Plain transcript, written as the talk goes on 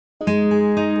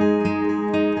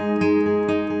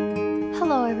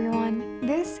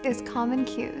common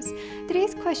cues.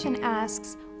 Today's question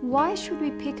asks, why should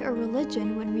we pick a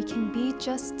religion when we can be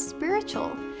just spiritual?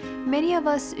 Many of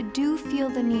us do feel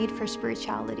the need for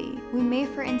spirituality. We may,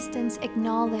 for instance,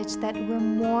 acknowledge that we're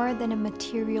more than a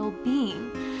material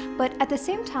being. But at the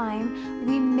same time,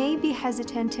 we may be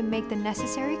hesitant to make the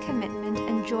necessary commitment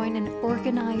and join an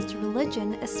organized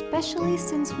religion, especially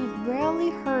since we've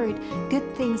rarely heard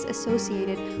good things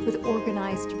associated with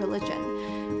organized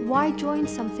religion. Why join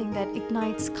something that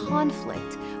ignites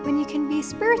conflict when you can be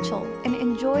spiritual and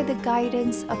enjoy the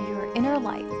guidance of your inner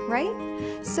light, right?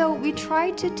 So we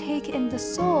try to take in the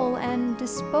soul and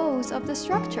dispose of the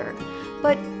structure.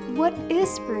 But what is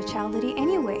spirituality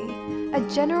anyway? A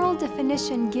general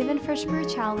definition given for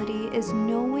spirituality is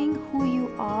knowing who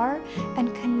you are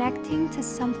and connecting to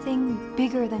something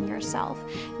bigger than yourself.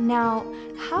 Now,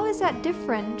 how is that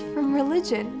different from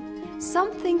religion?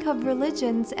 Some think of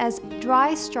religions as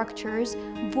dry structures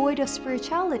void of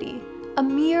spirituality, a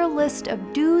mere list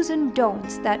of do's and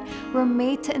don'ts that were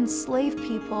made to enslave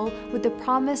people with the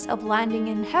promise of landing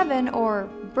in heaven or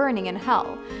burning in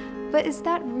hell. But is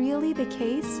that really the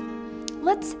case?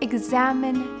 Let's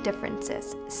examine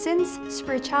differences. Since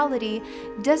spirituality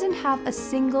doesn't have a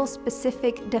single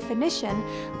specific definition,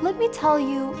 let me tell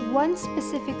you one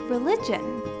specific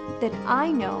religion that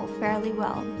I know fairly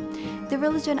well. The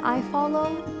religion I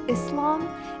follow, Islam,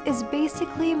 is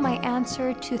basically my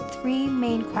answer to three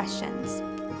main questions.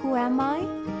 Who am I?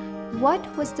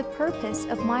 What was the purpose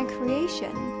of my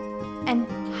creation? And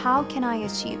how can I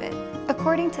achieve it?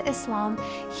 According to Islam,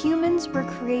 humans were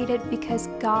created because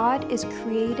God is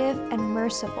creative and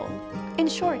merciful. In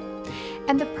short,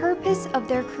 and the purpose of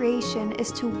their creation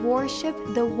is to worship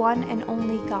the one and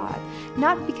only God,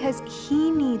 not because He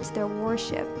needs their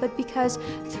worship, but because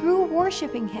through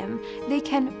worshiping Him, they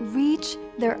can reach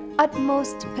their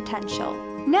utmost potential.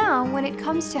 Now, when it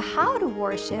comes to how to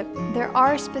worship, there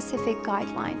are specific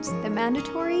guidelines: the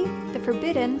mandatory, the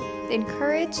forbidden, the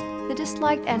encouraged, the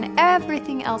disliked, and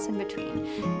everything else in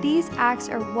between. These acts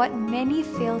are what many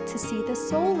fail to see the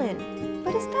soul in.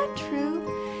 But is that true?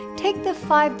 Take the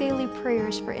 5 daily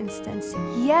prayers, for instance.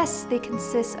 Yes, they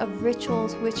consist of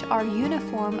rituals which are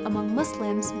uniform among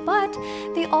Muslims, but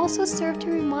they also serve to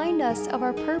remind us of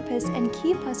our purpose and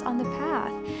keep us on the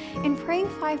path. In praying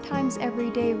 5 times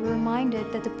every day, we're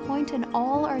reminded that the point in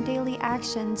all our daily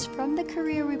actions, from the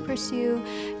career we pursue,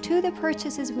 to the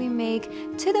purchases we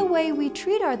make, to the way we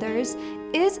treat others,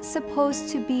 is supposed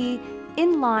to be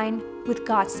in line with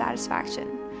God's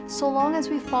satisfaction. So long as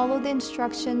we follow the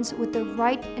instructions with the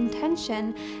right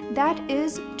intention, that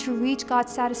is to reach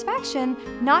God's satisfaction,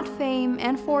 not fame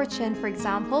and fortune, for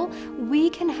example, we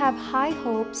can have high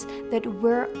hopes that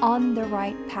we're on the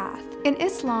right path. In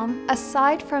Islam,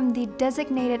 aside from the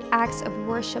designated acts of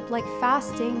worship like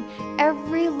fasting,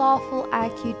 every lawful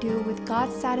act you do with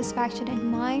God's satisfaction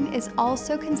in mind is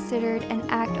also considered an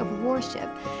act of worship,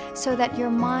 so that your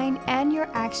mind and your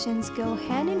actions go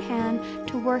hand in hand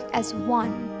to work as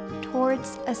one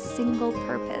towards a single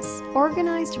purpose.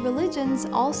 Organized religions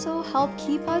also help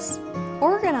keep us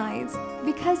organized,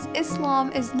 because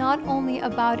Islam is not only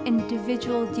about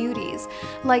individual duties.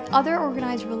 Like other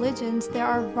organized religions, there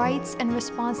are rights and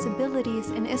responsibilities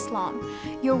in Islam.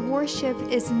 Your worship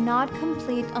is not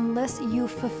complete unless you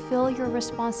fulfill your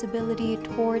responsibility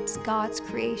towards God's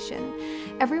creation.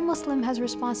 Every Muslim has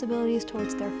responsibilities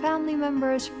towards their family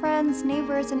members, friends,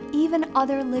 neighbors, and even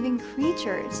other living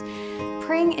creatures.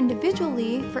 Praying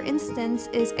individually, for instance,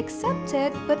 is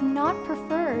accepted but not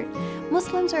preferred.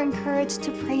 Muslims are encouraged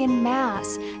to pray in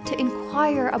mass, to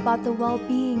inquire about the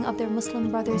well-being of their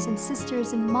Muslim brothers and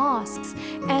sisters in mosques,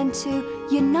 and to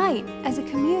unite as a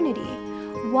community,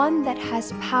 one that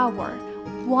has power,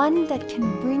 one that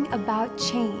can bring about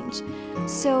change.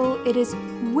 So it is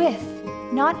with,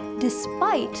 not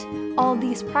despite, all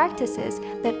these practices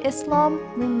that Islam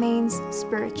remains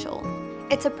spiritual.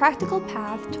 It's a practical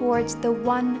path towards the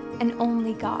one and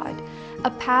only God,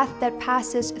 a path that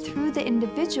passes through the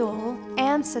individual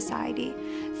and society,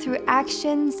 through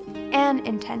actions and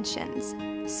intentions.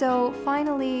 So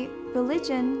finally,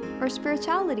 religion or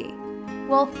spirituality?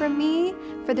 Well, for me,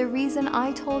 for the reason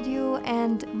I told you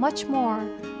and much more,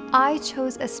 I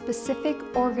chose a specific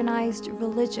organized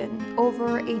religion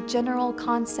over a general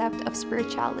concept of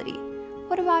spirituality.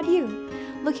 What about you?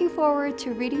 Looking forward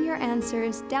to reading your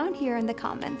answers down here in the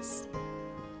comments.